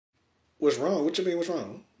What's wrong? What you mean? What's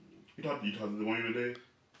wrong? You talked to the one today?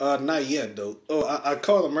 Not yet though. Oh, I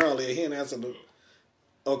called him earlier. He didn't answer the.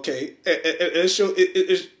 Okay, it's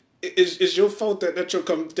your fault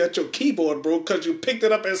that your keyboard broke because you picked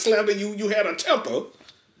it up and slammed it. You had a temper.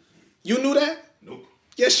 You knew that? Nope.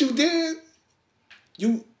 Yes, you did.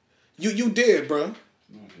 You did, bro. No,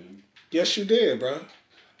 I didn't. Yes, you did, bro.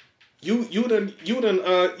 You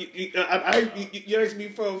asked me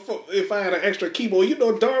for if I had an extra keyboard. You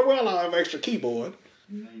know darn well I have an extra keyboard.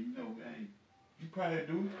 You know, man. You probably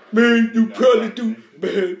do. Man, you probably do.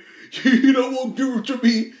 Man, you don't want to do it to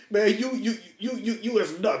me. Man, you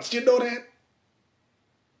is nuts. You know that?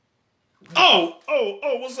 Oh,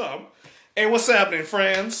 what's up? Hey, what's happening,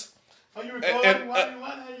 friends? Are you recording?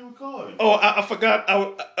 Why are you recording? Oh, I forgot.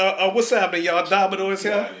 What's happening, y'all? Domino is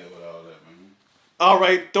here. Yeah, with all that, man. All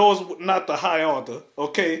right, those not the high order.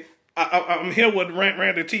 Okay, I'm here with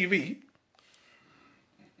Randy TV.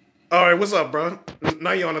 All right, what's up, bro?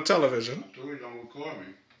 Now you're on the television. I told you don't record me.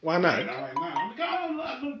 Why not? Not right now. I'm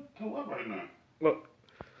going to pull up right now. Look,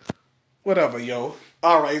 whatever, yo.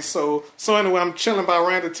 All right, so anyway, I'm chilling by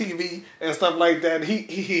Randy TV and stuff like that.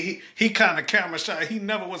 He kind of camera shy. He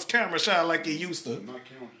never was camera shy like he used to. I'm not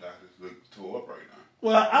camera shy. I just look tore up right now.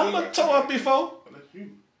 Well, I looked tore up before. But that's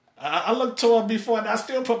you. I looked tore up before, and I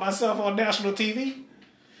still put myself on national TV.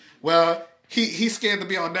 Well, he's scared to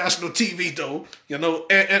be on national TV though, you know.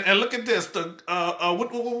 And look at this. The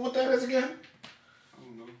what that is again? I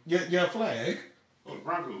don't know. Your flag. Oh,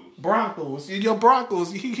 Broncos. Broncos. Your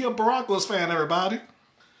Broncos. You're a Broncos fan, everybody.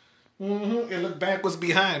 Mm-hmm. And look backwards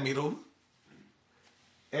behind me though.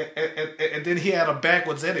 And then he had a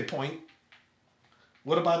backwards Eddie point.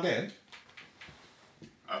 What about that?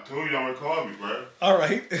 I told you don't record me, bro. All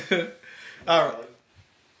right. All right.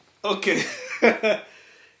 Okay.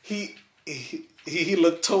 He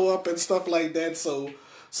looked tore up and stuff like that. So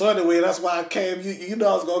anyway, that's why I came. You know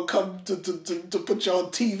I was gonna come to put you on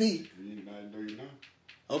TV. I know you know.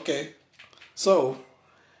 Okay. So,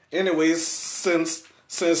 anyways, since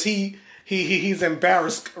he's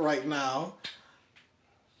embarrassed right now.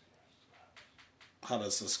 How to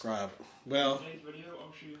subscribe? Well,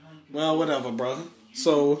 whatever, bro.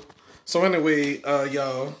 So anyway,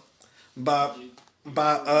 y'all, by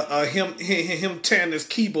him tearing his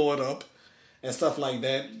keyboard up and stuff like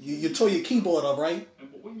that. You tore your keyboard up, right?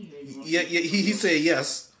 Yeah. He said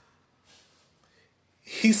yes.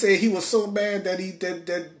 He said he was so mad that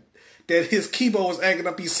that his keyboard was acting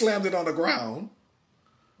up. He slammed it on the ground.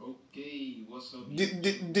 Okay, what's up?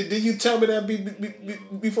 Did you tell me that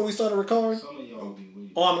before we started recording? Some of y'all be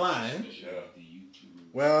waiting. Oh, I'm lying.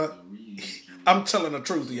 Well, I'm telling the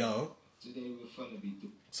truth, y'all. Today we're finna be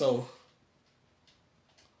So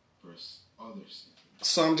others.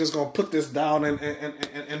 So I'm just gonna put this down and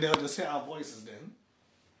they'll just hear our voices then.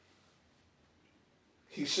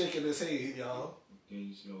 He's shaking his head, y'all.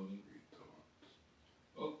 Okay, slowly.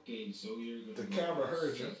 Okay, so you're gonna. The camera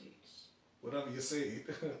heard you. Whatever you said.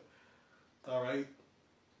 All right.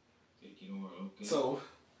 Taking over. Okay. So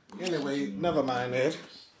anyway, never mind that.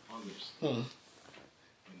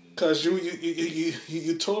 Cause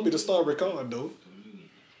you told me to start recording though.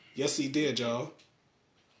 Yes, he did, y'all.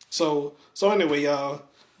 So anyway, y'all.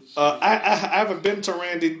 I haven't been to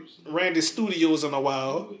Randy Studios in a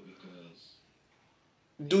while.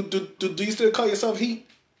 Do you still call yourself Heat?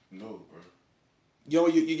 No, bro. Yo,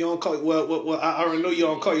 you don't call it. Well, I already know you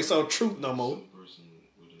don't call yourself Truth no more.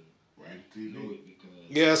 Randy TV.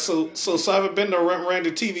 Yeah, so I haven't been to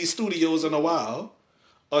Randy TV Studios in a while,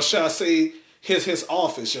 or shall I say his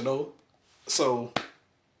office, you know. So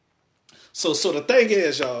the thing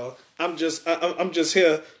is, y'all, I'm just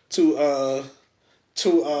here to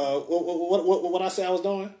what I say I was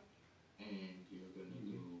doing.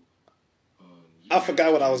 I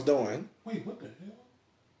forgot what I was doing. Wait, what the hell?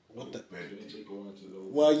 What the?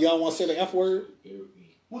 Well, y'all want to say the F word?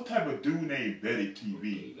 What type of dude named Betty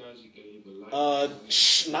TV?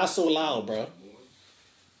 Not so loud, bro.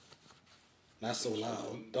 Not so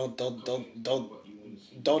loud.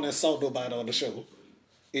 Don't insult nobody on the show.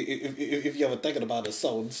 If you ever thinking about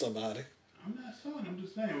insulting somebody. I'm not saying. I'm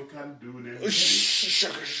just saying what kind of dude named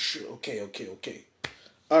Betty. Okay.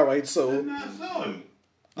 All right, so. I'm not saying.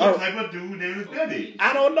 What type of dude named Betty?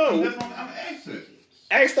 I don't know. That's what I'm asking.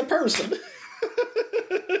 Ask the person.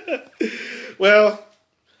 Well,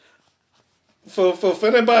 for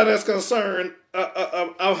anybody that's concerned,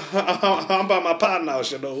 I'm by my partner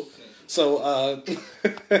house, you know. So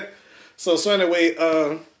so anyway,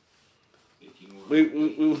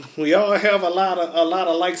 we all have a lot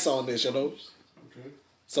of likes on this, you know. Okay.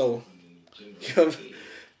 So,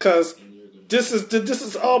 cause this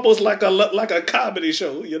is almost like a comedy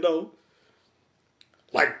show, you know.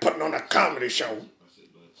 like putting on a comedy show.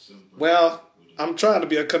 Well, I'm trying to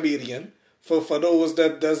be a comedian for those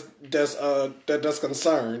that's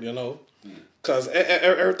concerned, you know, because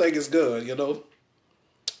everything is good, you know.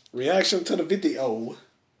 Reaction to the video.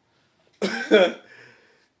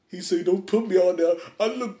 He said, "Don't put me on there. I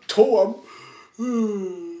look torn."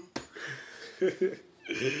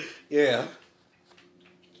 Yeah.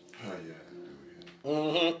 Oh yeah.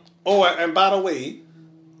 Mm-hmm. Oh, and by the way,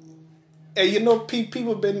 and you know,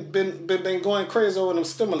 people been going crazy over them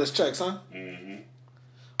stimulus checks, huh? Mm-hmm.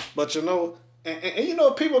 But you know, and you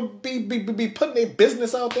know, people be putting their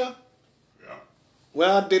business out there. Yeah.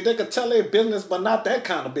 Well, they could tell their business, but not that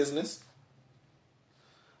kind of business.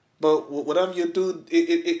 But whatever you do,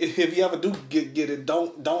 if you ever do get it,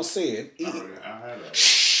 don't say it. I had that.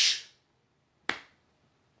 Shh.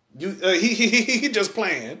 He just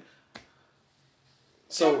playing.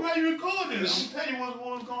 So why you recording? I'm telling you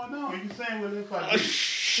what's going on. You saying what if I do?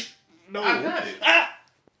 no. I got it.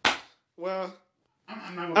 Well,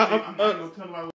 I'm not gonna tell about